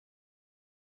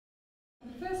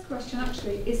first question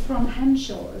actually is from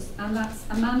Henshaws, and that's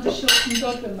Amanda Shaw from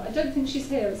Godwin, but I don't think she's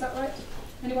here, is that right?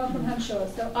 Anyone from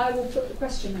Henshaws? So I will put the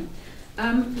question in.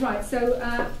 Right, so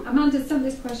Amanda sent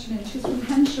this question in. She's from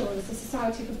Henshaws, the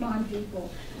Society for Blind People,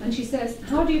 and she says,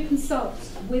 how do you consult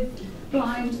with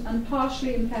blind and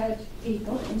partially impaired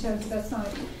people in terms of their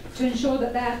sight to ensure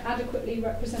that they're adequately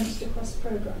represented across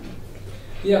programming?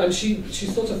 Yeah, and she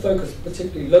sort of focused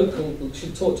particularly local.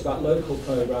 She talked about local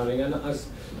programming, and as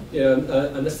you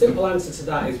know, and the simple answer to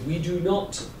that is we do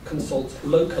not consult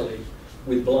locally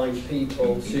with blind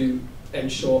people to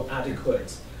ensure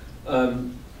adequate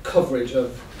coverage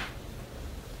of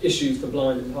issues for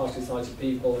blind and partially sighted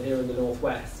people here in the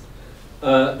Northwest.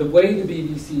 The way the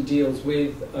BBC deals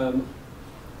with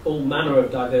all manner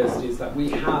of diversity is that we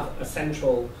have a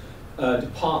central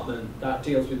department that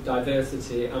deals with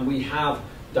diversity, and we have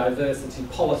diversity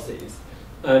policies.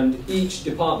 And each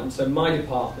department, so my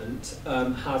department,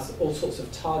 has all sorts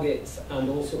of targets and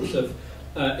all sorts of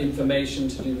information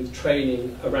to do with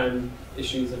training around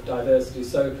issues of diversity.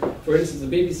 So, for instance, the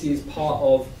BBC is part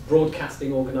of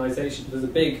broadcasting organisation. There's a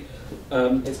big,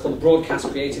 it's called the Broadcast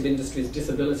Creative Industries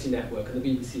Disability Network, and the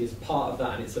BBC is part of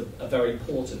that, and it's a very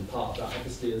important part of that,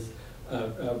 obviously, as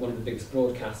one of the biggest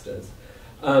broadcasters.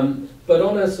 But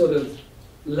on a sort of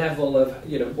level of,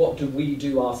 you know, what do we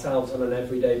do ourselves on an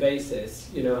everyday basis,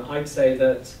 you know, I'd say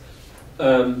that,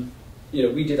 you know,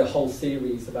 we did a whole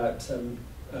series about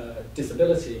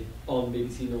disability on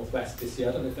BBC Northwest this year.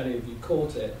 I don't know if any of you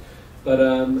caught it, but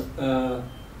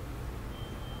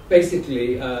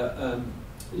basically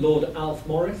Lord Alf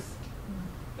Morris,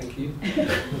 thank you,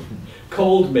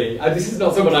 called me. This is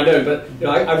not someone I know, but you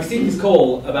know, I received his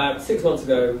call about 6 months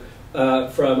ago he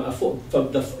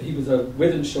was a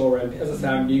Wythenshawe MP. As I say,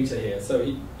 I'm new to here, so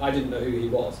I didn't know who he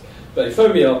was. But he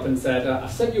phoned me up and said, I've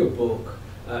sent you a book,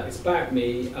 it's about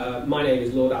me, my name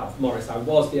is Lord Alf Morris, I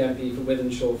was the MP for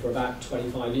Wythenshawe for about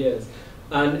 25 years.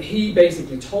 And he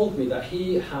basically told me that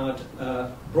he had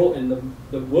brought in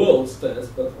the world's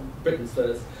first, but Britain's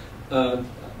first,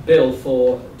 bill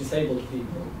for disabled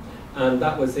people. And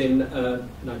that was in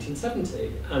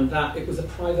 1970, and that it was a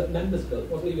private members' bill. It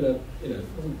wasn't even it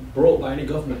wasn't brought by any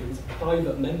government. It was a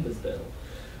private members' bill.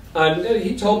 And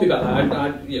he told me about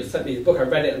that. And sent me his book. I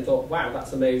read it and thought, wow,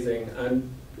 that's amazing.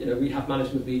 And we have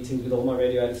management meetings with all my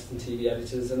radio editors and TV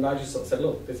editors, and I just sort of said,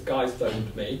 look, this guy's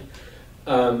phoned me,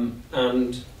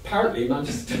 and apparently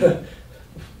Manchester,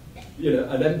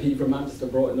 an MP from Manchester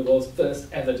brought in the world's first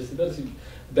ever disability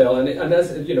bill, and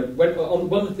as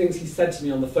one of the things he said to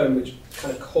me on the phone, which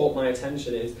kind of caught my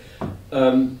attention, is,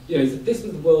 this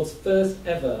was the world's first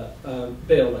ever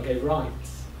bill that gave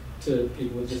rights to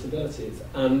people with disabilities.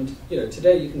 And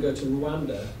today you can go to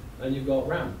Rwanda and you've got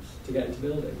ramps to get into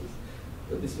buildings,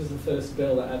 but this was the first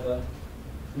bill that ever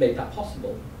made that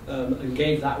possible and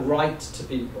gave that right to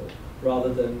people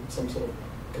rather than some sort of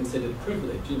considered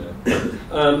privilege,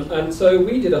 and so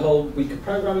we did a whole week of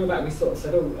programming about it. We sort of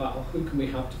said, who can we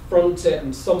have to front it?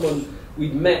 And someone,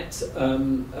 we'd met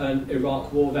an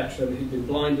Iraq War veteran who'd been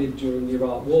blinded during the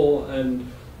Iraq War,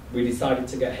 and we decided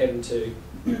to get him to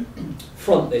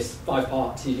front this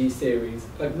 5-part TV series,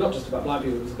 not just about blind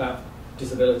people, it was about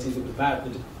disabilities, it was about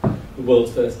the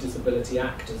world's first Disability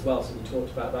Act as well, so we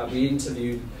talked about that. We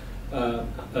interviewed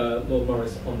Lord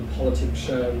Morris on the Politics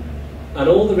show, and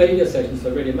all the radio stations,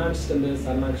 so Radio Manchester,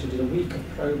 Merseyside, Manchester, did a week of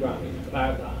programming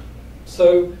about that.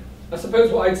 So I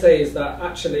suppose what I'd say is that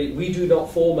actually we do not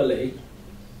formally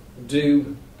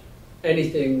do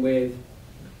anything with,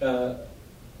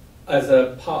 as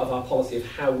a part of our policy of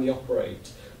how we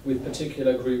operate with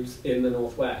particular groups in the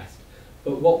Northwest.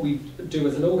 But what we do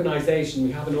as an organisation,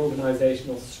 we have an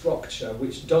organisational structure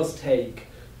which does take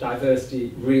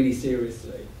diversity really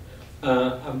seriously.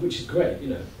 And which is great,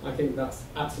 I think that's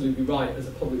absolutely right as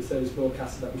a public service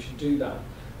broadcaster that we should do that.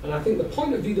 And I think the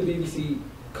point of view the BBC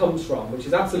comes from, which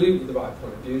is absolutely the right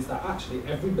point of view, is that actually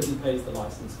everybody pays the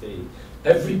licence fee,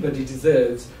 everybody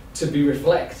deserves to be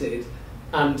reflected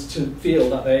and to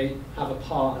feel that they have a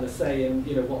part and a say in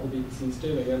what the BBC is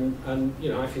doing,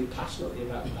 and I feel passionately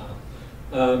about that.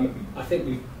 I think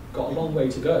we've got a long way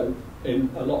to go in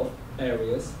a lot of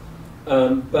areas.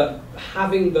 But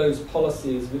having those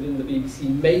policies within the BBC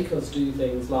make us do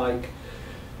things like,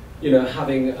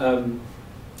 having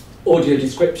audio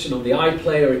description on the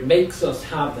iPlayer. It makes us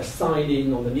have the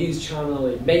signing on the news channel.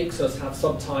 It makes us have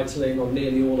subtitling on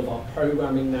nearly all of our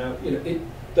programming now.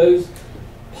 Those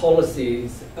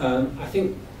policies, I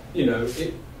think,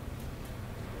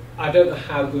 I don't know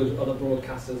how good other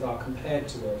broadcasters are compared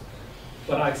to us,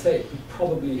 but I'd say it's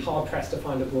probably hard pressed to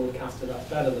find a broadcaster that's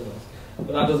better than us.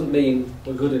 But that doesn't mean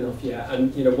we're good enough yet.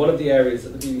 And you know, one of the areas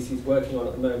that the BBC is working on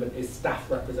at the moment is staff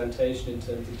representation in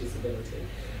terms of disability.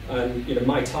 And you know,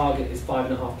 my target is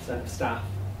 5.5% of staff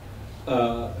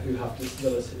who have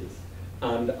disabilities,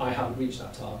 and I haven't reached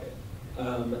that target.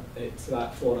 It's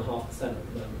about 4.5% at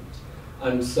the moment.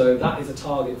 And so that is a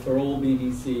target for all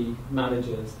BBC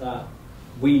managers, that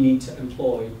we need to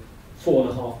employ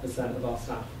 4.5% of our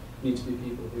staff need to be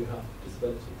people who have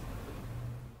disabilities.